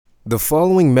The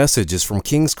following message is from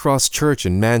King's Cross Church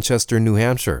in Manchester, New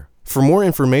Hampshire. For more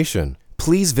information,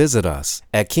 please visit us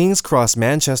at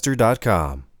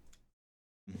kingscrossmanchester.com.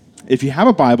 If you have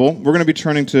a Bible, we're going to be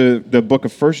turning to the book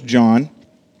of 1 John.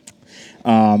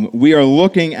 We are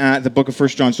looking at the book of 1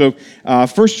 John. So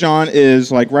 1 John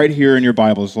is like right here in your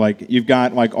Bibles. Like you've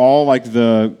got like all like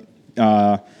the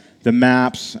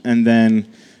maps and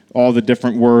then all the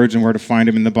different words and where to find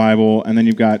them in the Bible. And then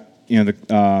you've got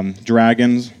the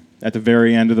dragons at the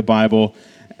very end of the Bible.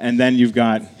 And then you've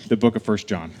got the book of 1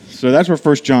 John. So that's where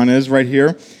 1 John is right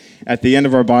here at the end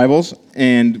of our Bibles.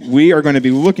 And we are going to be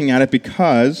looking at it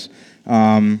because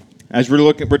as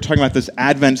we're talking about this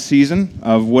Advent season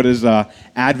of what does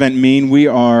Advent mean, we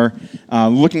are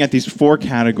looking at these four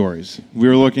categories.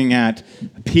 We're looking at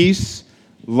peace,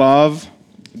 love,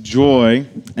 joy,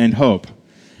 and hope.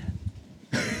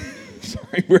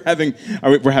 Sorry, we're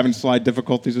having slide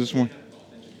difficulties this morning.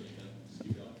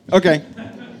 Okay.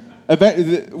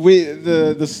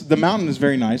 The mountain is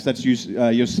very nice. That's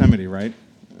Yosemite, right?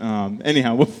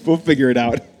 Anyhow, we'll figure it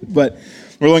out. But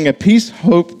we're looking at peace,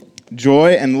 hope,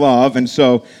 joy, and love. And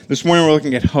so this morning we're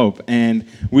looking at hope. And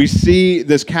we see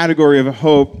this category of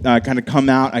hope kind of come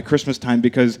out at Christmas time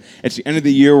because it's the end of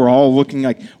the year. We're all looking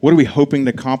like, what are we hoping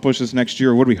to accomplish this next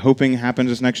year? What are we hoping happens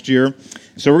this next year?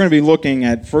 So we're going to be looking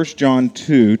at 1 John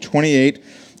 2, 28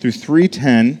 through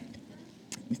 3:10,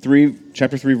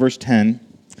 chapter 3, verse 10,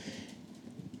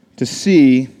 to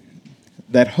see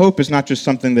that hope is not just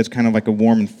something that's kind of like a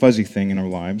warm and fuzzy thing in our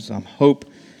lives. Hope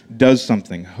does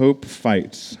something. Hope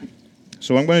fights.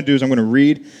 So what I'm going to do is I'm going to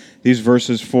read these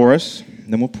verses for us,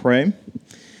 and then we'll pray, and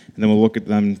then we'll look at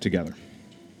them together.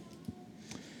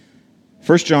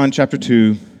 1 John chapter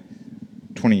 2,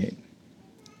 28.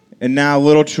 And now,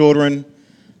 little children,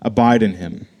 abide in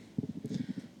him,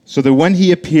 so that when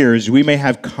he appears, we may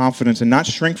have confidence and not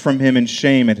shrink from him in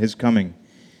shame at his coming.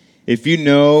 If you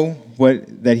know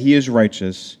that he is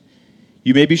righteous,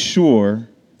 you may be sure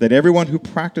that everyone who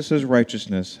practices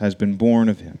righteousness has been born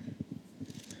of him.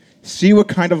 See what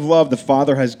kind of love the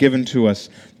Father has given to us,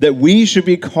 that we should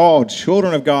be called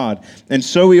children of God, and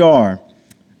so we are.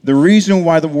 The reason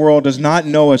why the world does not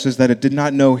know us is that it did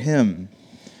not know him.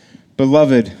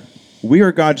 Beloved, we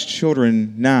are God's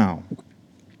children now,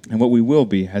 and what we will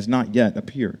be has not yet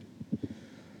appeared.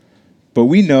 But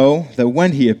we know that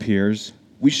when he appears,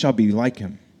 we shall be like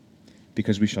him,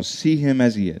 because we shall see him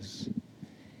as he is.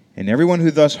 And everyone who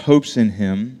thus hopes in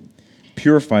him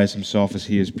purifies himself as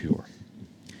he is pure.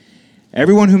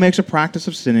 Everyone who makes a practice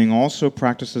of sinning also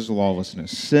practices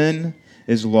lawlessness. Sin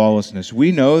is lawlessness.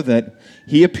 We know that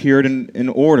he appeared in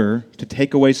order to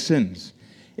take away sins.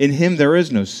 In him there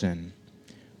is no sin.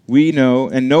 We know,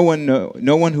 and no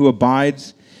one who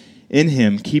abides in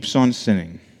him keeps on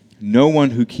sinning. No one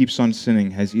who keeps on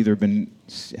sinning has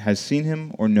seen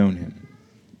him or known him.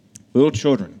 Little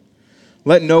children,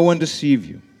 let no one deceive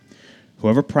you.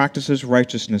 Whoever practices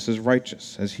righteousness is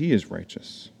righteous, as he is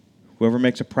righteous. Whoever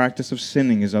makes a practice of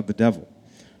sinning is of the devil,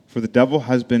 for the devil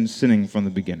has been sinning from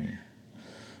the beginning.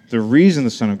 The reason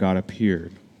the Son of God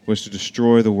appeared was to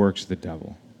destroy the works of the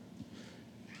devil.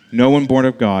 No one born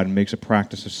of God makes a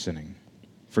practice of sinning,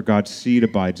 for God's seed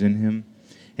abides in him,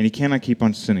 and he cannot keep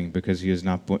on sinning because he has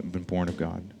not been born of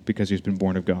God, because he has been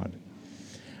born of God.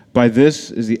 By this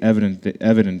is the evident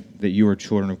that you are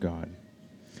children of God.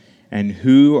 And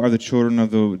who are the children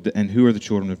of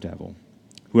the devil?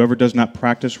 Whoever does not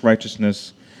practice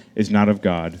righteousness is not of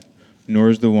God, nor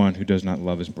is the one who does not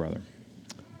love his brother.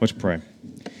 Let's pray.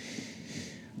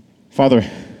 Father,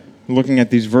 looking at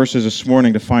these verses this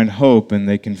morning to find hope, and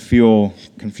they can feel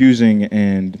confusing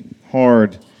and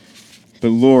hard, but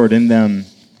Lord, in them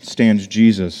stands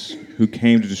Jesus, who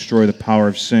came to destroy the power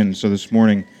of sin. So this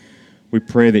morning, we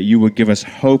pray that you would give us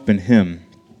hope in him,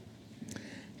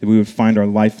 that we would find our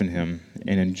life in him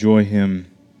and enjoy him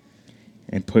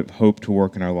and put hope to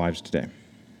work in our lives today.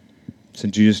 It's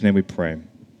in Jesus' name we pray.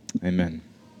 Amen.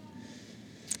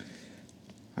 I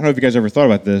don't know if you guys ever thought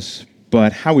about this,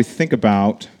 but how we think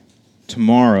about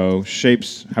tomorrow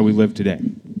shapes how we live today.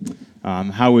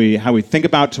 How we think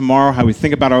about tomorrow, how we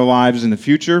think about our lives in the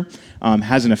future,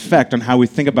 has an effect on how we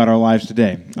think about our lives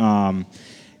today.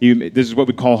 This is what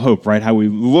we call hope, right? How we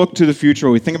look to the future,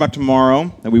 what we think about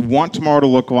tomorrow, that we want tomorrow to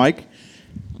look like,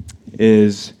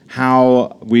 is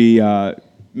how we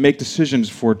make decisions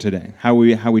for today, how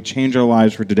we change our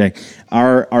lives for today.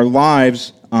 Our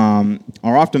lives are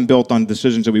often built on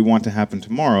decisions that we want to happen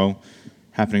tomorrow,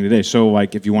 happening today. So,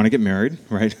 like, if you want to get married,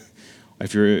 right?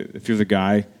 If you're the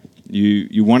guy,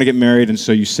 you want to get married, and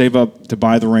so you save up to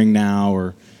buy the ring now,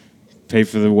 or pay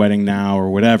for the wedding now or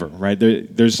whatever, right?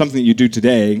 There's something that you do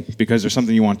today because there's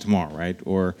something you want tomorrow, right?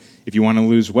 Or if you want to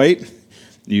lose weight,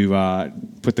 you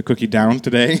put the cookie down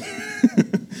today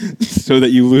so that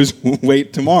you lose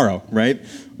weight tomorrow, right?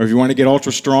 Or if you want to get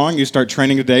ultra strong, you start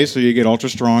training today so you get ultra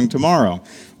strong tomorrow.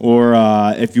 Or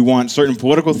if you want certain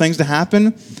political things to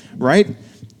happen, right?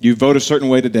 You vote a certain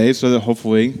way today so that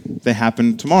hopefully they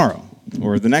happen tomorrow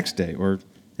or the next day or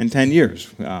in 10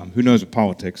 years. Who knows with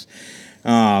politics?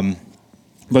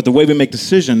 But the way we make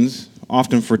decisions,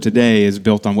 often for today, is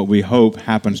built on what we hope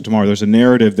happens tomorrow. There's a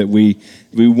narrative that we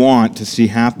want to see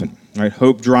happen, right?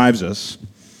 Hope drives us.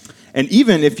 And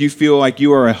even if you feel like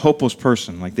you are a hopeless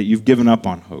person, like that you've given up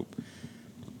on hope,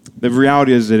 the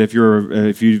reality is that if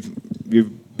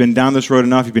you've been down this road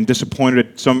enough, you've been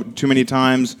disappointed too many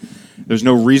times, there's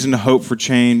no reason to hope for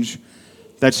change,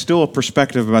 that's still a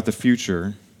perspective about the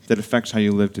future that affects how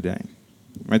you live today.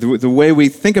 Right? The way we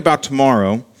think about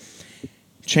tomorrow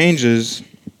changes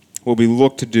what we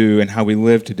look to do and how we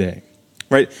live today.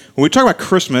 Right? When we talk about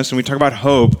Christmas and we talk about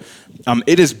hope,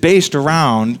 it is based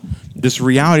around this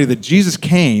reality that Jesus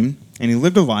came and he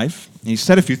lived a life, and he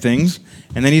said a few things,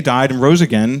 and then he died and rose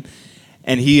again,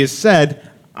 and he has said,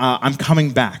 I'm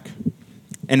coming back.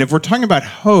 And if we're talking about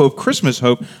hope, our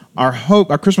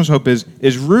Christmas hope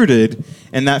is rooted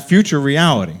in that future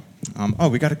reality.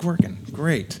 We got it working.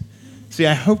 Great. See,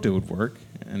 I hoped it would work.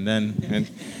 And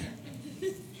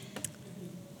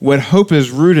what hope is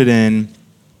rooted in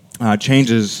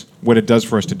changes what it does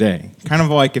for us today. Kind of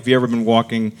like if you've ever been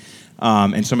walking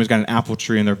and somebody's got an apple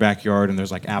tree in their backyard and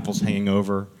there's like apples hanging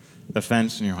over the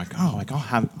fence, and you're like,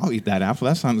 I'll eat that apple.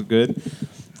 That sounds good.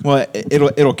 Well,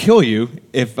 it'll kill you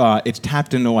if it's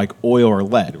tapped into like oil or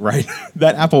lead, right?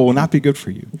 That apple will not be good for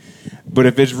you. But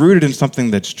if it's rooted in something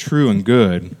that's true and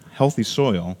good, healthy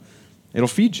soil, it'll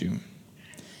feed you.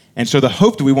 And so the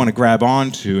hope that we want to grab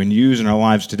onto and use in our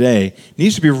lives today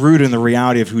needs to be rooted in the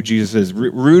reality of who Jesus is,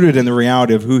 rooted in the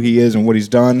reality of who he is and what he's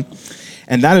done.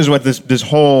 And that is what this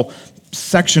whole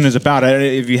section is about.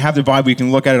 If you have the Bible, you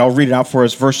can look at it. I'll read it out for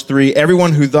us. Verse 3,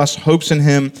 everyone who thus hopes in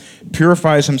him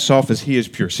purifies himself as he is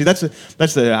pure. See, that's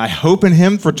the I hope in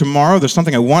him for tomorrow. There's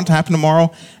something I want to happen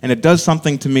tomorrow, and it does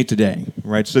something to me today,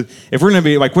 right? So if we're going to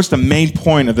be like, what's the main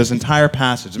point of this entire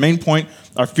passage? The main point,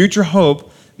 our future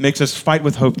hope makes us fight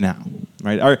with hope now,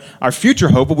 right? Our future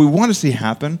hope, what we want to see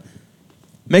happen,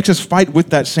 makes us fight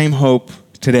with that same hope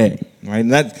today, right?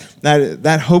 And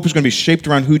that hope is going to be shaped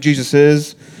around who Jesus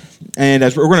is. And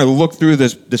as we're going to look through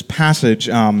this passage,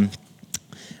 I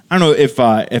don't know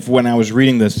if when I was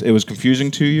reading this it was confusing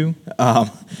to you,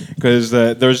 because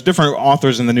there's different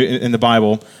authors in the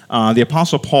Bible. The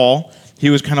Apostle Paul, he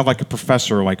was kind of like a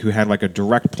professor, like who had like a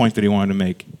direct point that he wanted to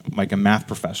make, like a math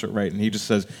professor, right? And he just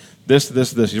says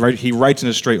this. He writes in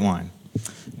a straight line.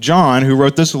 John, who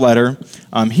wrote this letter,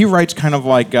 he writes kind of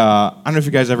like I don't know if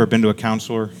you guys ever been to a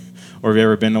counselor. Or have you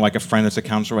ever been to like a friend that's a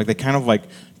counselor? Like they kind of like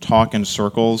talk in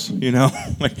circles, you know,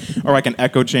 or like an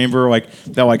echo chamber. Like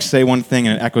they'll like say one thing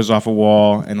and it echoes off a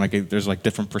wall, and like there's like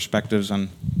different perspectives on.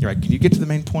 You're like, can you get to the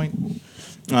main point?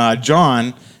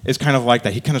 John is kind of like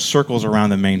that. He kind of circles around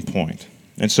the main point.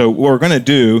 And so what we're going to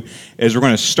do is we're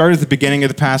going to start at the beginning of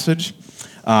the passage.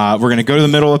 We're going to go to the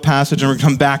middle of the passage, and we're going to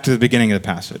come back to the beginning of the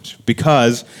passage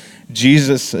because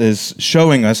Jesus is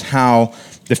showing us how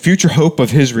the future hope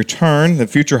of his return, the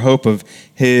future hope of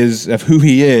who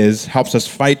he is, helps us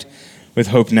fight with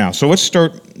hope now. So let's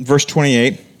start verse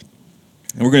 28,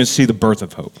 and we're going to see the birth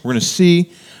of hope. We're going to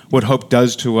see what hope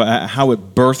does to how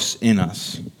it births in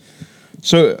us.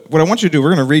 So what I want you to do,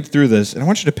 we're going to read through this, and I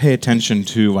want you to pay attention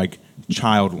to like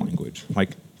child language,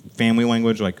 like family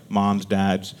language, like moms,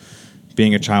 dads,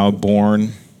 being a child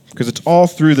born, because it's all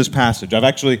through this passage. I've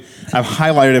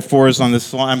highlighted it for us on this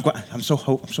slide. I'm so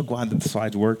glad that the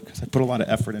slides work because I put a lot of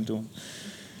effort into them.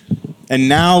 And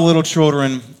now, little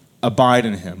children, abide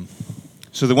in him,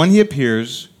 so that when he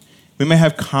appears, we may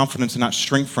have confidence and not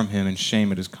shrink from him in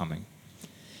shame at his coming.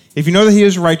 If you know that he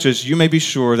is righteous, you may be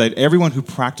sure that everyone who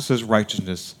practices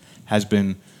righteousness has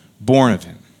been born of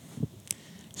him.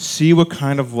 See what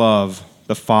kind of love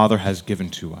the Father has given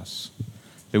to us,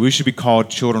 that we should be called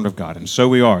children of God. And so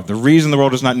we are. The reason the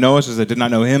world does not know us is they did not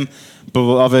know him.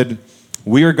 Beloved,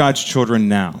 we are God's children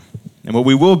now. And what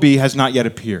we will be has not yet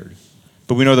appeared.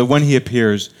 But we know that when he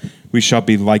appears, we shall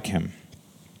be like him.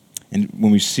 And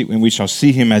when we shall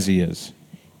see him as he is.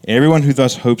 Everyone who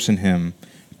thus hopes in him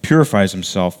purifies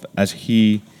himself as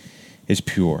he is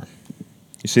pure.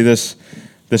 You see, this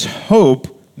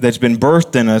hope that's been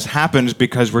birthed in us happens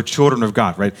because we're children of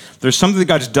God, right? There's something that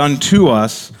God's done to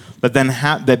us that then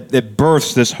that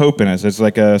births this hope in us. It's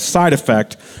like a side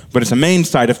effect, but it's a main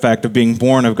side effect of being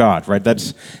born of God, right?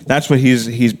 That's what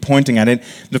he's pointing at. And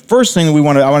the first thing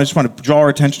that I just want to draw our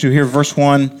attention to here, verse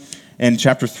 1 in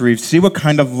chapter 3, see what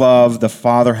kind of love the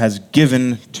Father has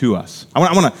given to us. I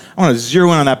want to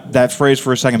zero in on that phrase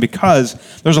for a second, because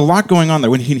there's a lot going on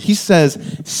there. When he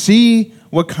says, see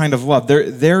what kind of love,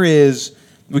 there is,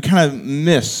 we kind of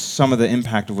miss some of the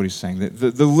impact of what he's saying.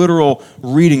 The literal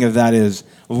reading of that is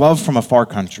love from a far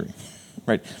country,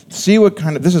 right? See what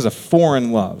kind of, this is a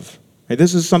foreign love. Right?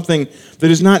 This is something that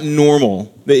is not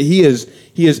normal. That he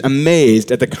is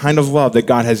amazed at the kind of love that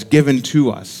God has given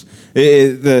to us.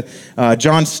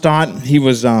 John Stott, he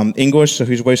was English, so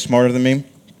he's way smarter than me.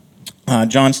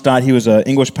 John Stott, he was an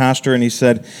English pastor, and he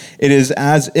said, "It is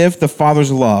as if the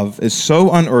Father's love is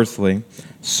so unearthly,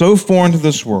 so foreign to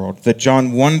this world, that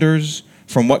John wonders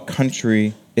from what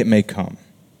country it may come."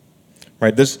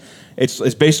 Right?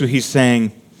 It's basically he's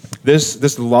saying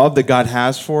this love that God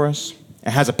has for us, it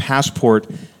has a passport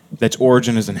that's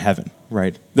origin is in heaven.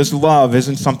 Right? This love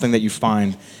isn't something that you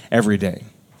find every day.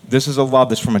 This is a love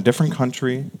that's from a different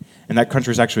country, and that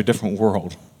country is actually a different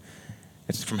world.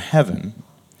 It's from heaven,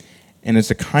 and it's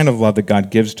the kind of love that God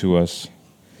gives to us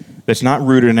that's not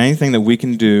rooted in anything that we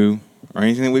can do or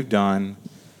anything that we've done.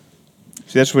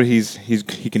 See, that's what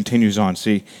he continues on.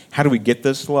 See, how do we get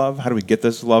this love? How do we get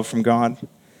this love from God?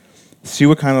 See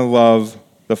what kind of love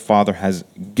the Father has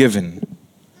given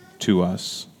to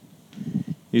us.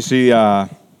 You see,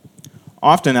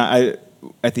 often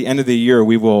at the end of the year,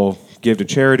 we will give to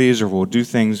charities or we'll do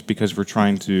things because we're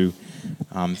trying to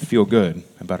feel good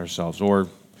about ourselves or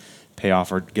pay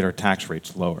off or get our tax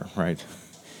rates lower, right?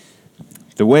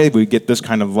 The way we get this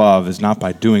kind of love is not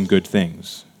by doing good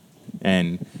things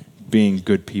and being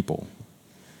good people.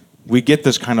 We get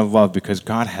this kind of love because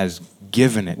God has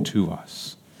given it to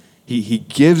us. He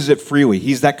gives it freely.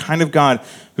 He's that kind of God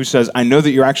who says, I know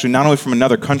that you're actually not only from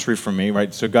another country from me,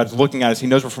 right? So God's looking at us. He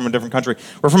knows we're from a different country.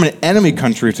 We're from an enemy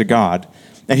country to God.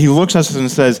 And he looks at us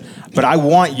and says, but I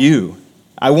want you.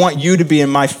 I want you to be in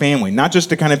my family, not just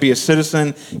to kind of be a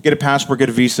citizen, get a passport, get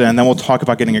a visa, and then we'll talk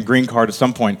about getting a green card at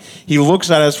some point. He looks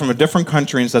at us from a different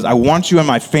country and says, I want you in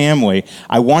my family.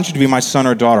 I want you to be my son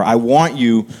or daughter. I want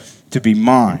you to be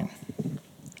mine.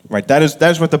 Right? That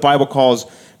is what the Bible calls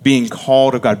being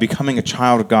called of God, becoming a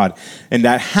child of God. And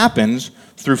that happens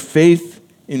through faith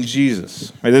in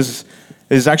Jesus. Right? This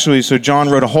is actually, so John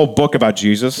wrote a whole book about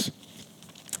Jesus,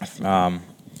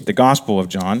 the Gospel of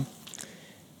John.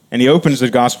 And he opens the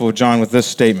Gospel of John with this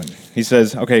statement. He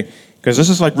says, okay, because this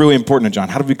is like really important to John.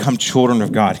 How do we become children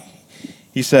of God?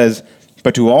 He says,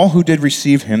 but to all who did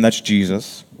receive him, that's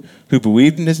Jesus, who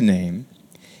believed in his name,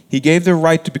 he gave the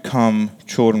right to become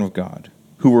children of God,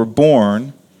 who were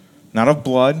born not of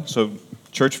blood, so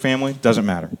church family, doesn't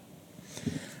matter,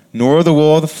 nor the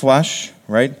will of the flesh,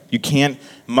 right? You can't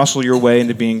muscle your way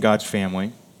into being God's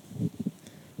family,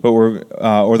 but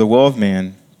or the will of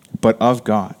man, but of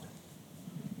God.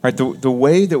 Right? The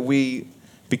way that we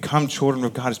become children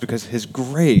of God is because his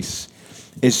grace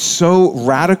is so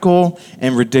radical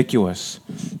and ridiculous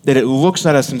that it looks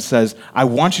at us and says, I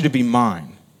want you to be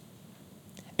mine.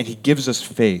 And he gives us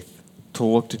faith to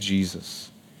look to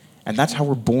Jesus. And that's how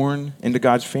we're born into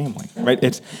God's family, right?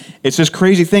 It's this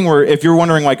crazy thing where if you're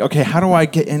wondering like, okay, how do I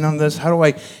get in on this? How do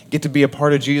I get to be a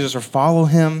part of Jesus or follow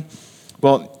him?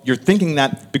 Well, you're thinking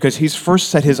that because he's first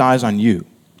set his eyes on you.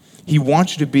 He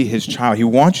wants you to be his child. He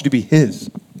wants you to be his,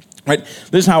 right?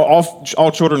 This is how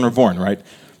all children are born, right?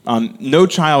 No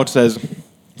child says,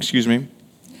 excuse me,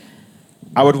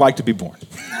 I would like to be born.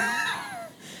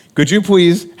 Could you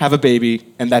please have a baby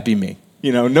and that be me?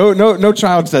 You know, no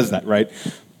child says that, right?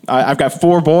 I've got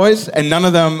 4 boys, and none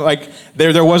of them, like,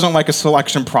 there wasn't like a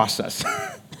selection process,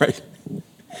 right?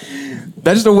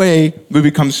 That's the way we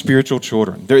become spiritual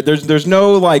children. There's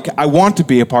no, like, I want to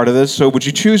be a part of this, so would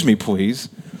you choose me, please?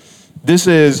 This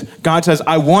is, God says,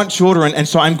 I want children, and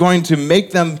so I'm going to make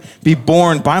them be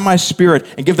born by my Spirit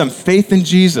and give them faith in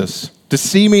Jesus to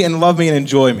see me and love me and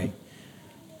enjoy me,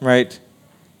 right?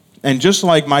 And just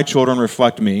like my children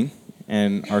reflect me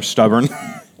and are stubborn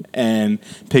and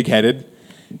pig-headed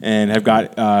and have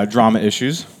got drama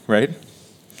issues, right?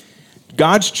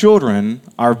 God's children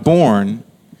are born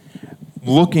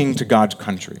looking to God's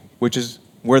country, which is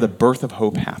where the birth of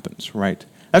hope happens, right?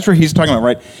 That's where he's talking about,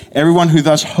 right? Everyone who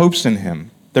thus hopes in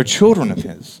him, they're children of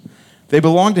his. They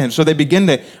belong to him. So they begin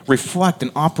to reflect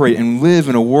and operate and live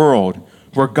in a world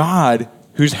where God,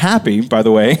 who's happy, by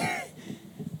the way,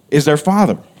 is their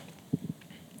Father.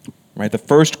 Right? The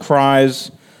first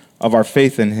cries of our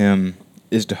faith in him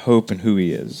is to hope in who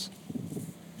he is.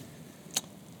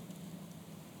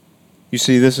 You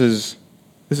see, this is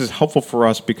helpful for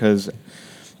us because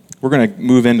we're going to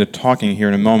move into talking here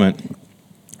in a moment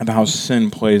about how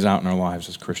sin plays out in our lives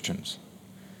as Christians.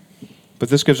 But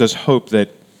this gives us hope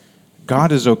that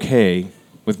God is okay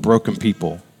with broken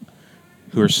people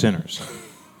who are sinners.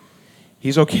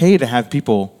 He's okay to have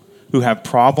people who have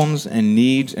problems and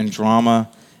needs and drama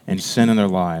and sin in their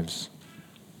lives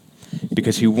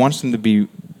because he wants them to be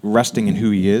resting in who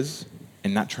he is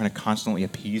and not trying to constantly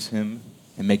appease him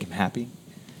and make him happy.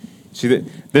 See,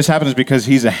 this happens because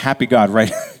he's a happy God,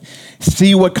 right?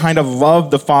 See what kind of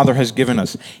love the Father has given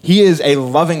us. He is a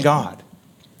loving God.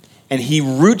 And he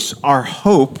roots our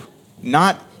hope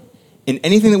not in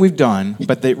anything that we've done,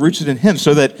 but that roots it in him.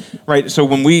 So that, right, so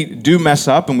when we do mess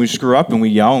up and we screw up and we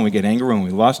yell and we get angry and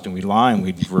we lust and we lie and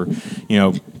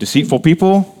we're deceitful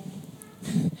people,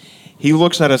 he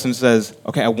looks at us and says,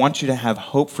 okay, I want you to have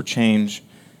hope for change,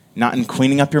 not in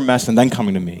cleaning up your mess and then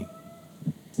coming to me.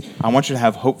 I want you to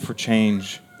have hope for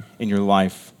change in your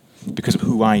life because of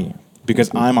who I am,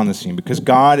 because I'm on the scene, because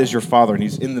God is your Father and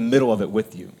he's in the middle of it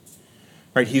with you.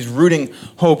 Right? He's rooting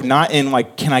hope not in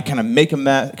like, can I kind of make a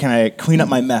mess? Can I clean up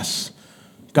my mess?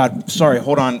 God, sorry,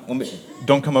 hold on.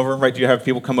 Don't come over, right? Do you have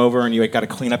people come over and you got to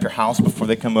clean up your house before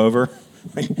they come over?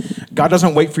 Right? God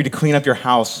doesn't wait for you to clean up your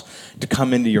house to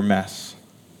come into your mess.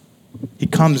 He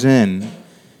comes in and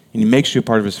he makes you a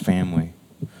part of his family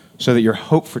so that your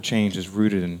hope for change is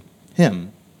rooted in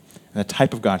him and the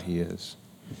type of God he is.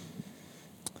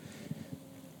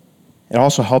 It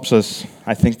also helps us,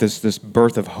 I think this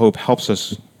birth of hope helps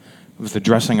us with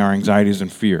addressing our anxieties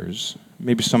and fears.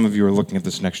 Maybe some of you are looking at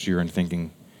this next year and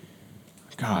thinking,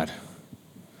 God,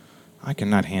 I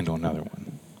cannot handle another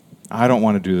one. I don't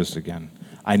want to do this again.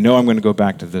 I know I'm going to go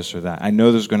back to this or that. I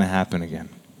know this is going to happen again.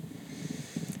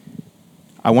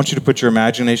 I want you to put your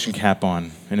imagination cap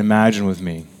on and imagine with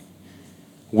me,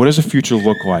 what does a future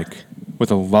look like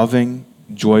with a loving,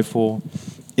 joyful,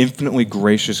 infinitely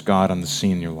gracious God on the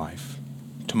scene in your life?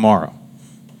 Tomorrow.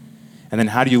 And then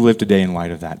how do you live today in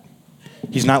light of that?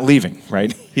 He's not leaving,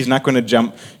 right? He's not going to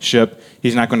jump ship.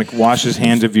 He's not going to wash his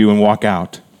hands of you and walk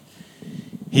out.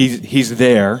 He's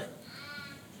there.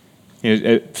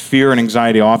 Fear and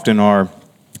anxiety often are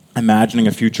imagining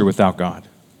a future without God.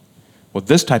 Well,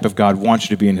 this type of God wants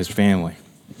you to be in his family.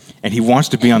 And he wants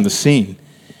to be on the scene.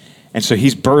 And so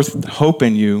he's birthed hope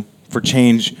in you for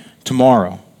change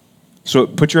tomorrow. So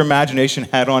put your imagination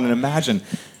hat on and imagine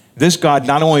this God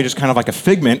not only just kind of like a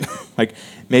figment, like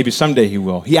maybe someday he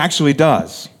will. He actually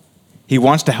does. He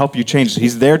wants to help you change.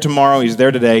 He's there tomorrow, he's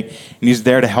there today, and he's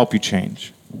there to help you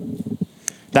change.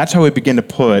 That's how we begin to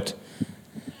put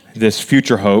this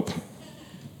future hope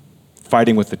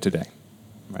fighting with it today,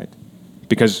 right?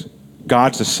 Because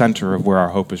God's the center of where our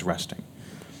hope is resting.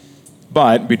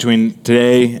 But between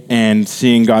today and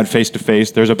seeing God face to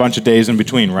face, there's a bunch of days in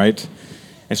between, right?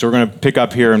 And so we're going to pick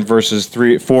up here in verses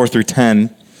 4 through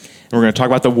 10. And we're going to talk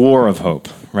about the war of hope,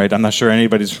 right? I'm not sure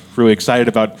anybody's really excited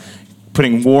about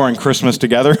putting war and Christmas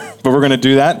together, but we're going to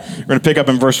do that. We're going to pick up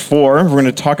in verse 4. We're going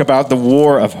to talk about the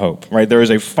war of hope, right? There is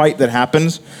a fight that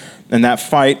happens, and that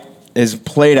fight is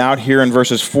played out here in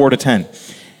verses 4 to 10.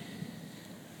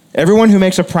 Everyone who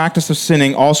makes a practice of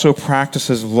sinning also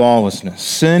practices lawlessness.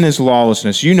 Sin is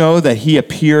lawlessness. You know that he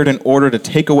appeared in order to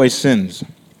take away sins,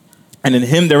 and in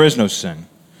him there is no sin.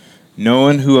 No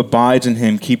one who abides in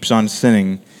him keeps on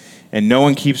sinning, and no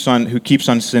one who keeps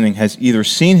on sinning has either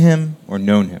seen him or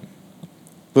known him.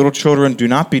 Little children, do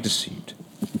not be deceived.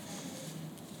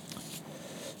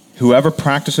 Whoever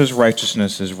practices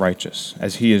righteousness is righteous,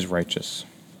 as he is righteous.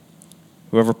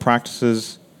 Whoever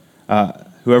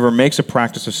makes a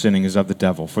practice of sinning is of the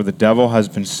devil, for the devil has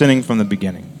been sinning from the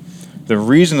beginning. The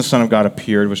reason the Son of God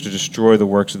appeared was to destroy the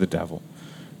works of the devil.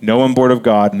 No one born of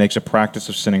God makes a practice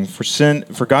of sinning,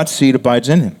 for God's seed abides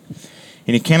in him,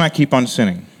 and he cannot keep on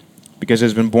sinning, because it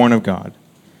has been born of God.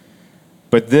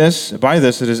 But by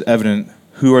this it is evident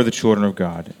who are the children of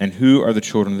God, and who are the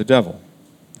children of the devil.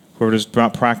 Whoever does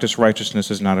not practice righteousness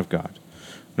is not of God,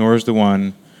 nor is the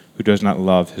one who does not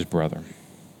love his brother.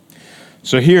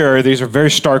 So here, these are very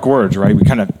stark words, right? We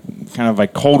kind of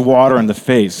like cold water in the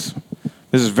face.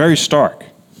 This is very stark.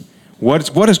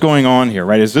 What is going on here,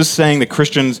 right? Is this saying that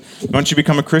Christians, once you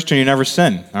become a Christian, you never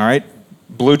sin, all right?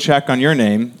 Blue check on your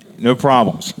name, no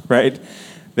problems, right?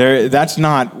 That's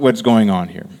not what's going on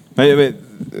here. Let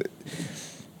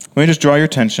me just draw your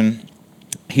attention.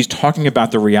 He's talking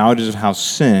about the realities of how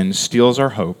sin steals our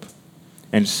hope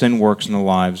and sin works in the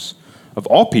lives of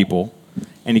all people,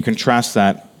 and he contrasts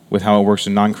that with how it works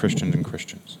in non-Christians and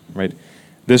Christians, right?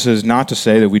 This is not to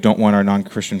say that we don't want our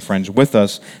non-Christian friends with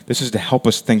us. This is to help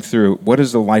us think through what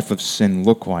does the life of sin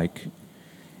look like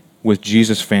with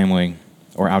Jesus' family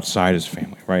or outside his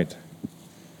family, right?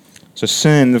 So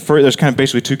sin, there's kind of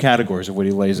basically two categories of what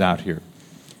he lays out here.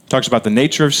 He talks about the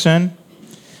nature of sin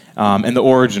and the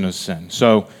origin of sin.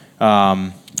 So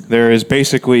there is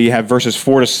basically, you have verses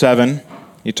 4 to 7.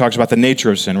 He talks about the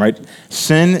nature of sin, right?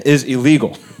 Sin is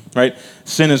illegal, right?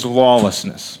 Sin is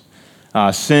lawlessness.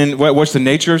 Sin. What's the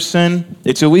nature of sin?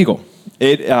 It's illegal.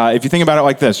 If you think about it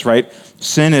like this, right?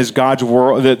 Sin is God's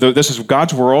world. This is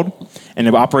God's world, and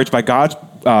it operates by God's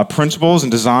principles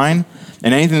and design.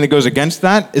 And anything that goes against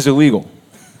that is illegal.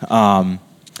 And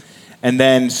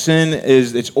then sin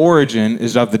its origin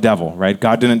is of the devil, right?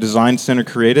 God didn't design sin or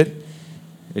create it.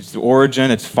 Its origin,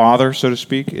 its father, so to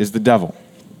speak, is the devil.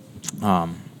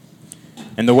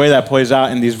 And the way that plays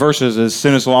out in these verses is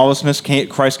sin is lawlessness.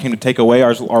 Christ came to take away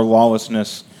our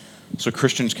lawlessness, so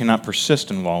Christians cannot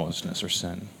persist in lawlessness or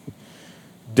sin.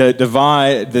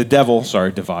 Divide.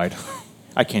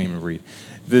 I can't even read.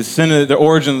 The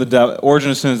origin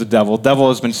of sin is the devil. The devil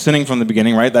has been sinning from the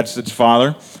beginning, right? That's its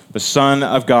father. The Son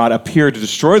of God appeared to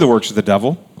destroy the works of the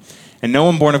devil, and no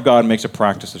one born of God makes a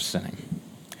practice of sinning.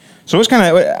 So it's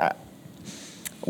kind of,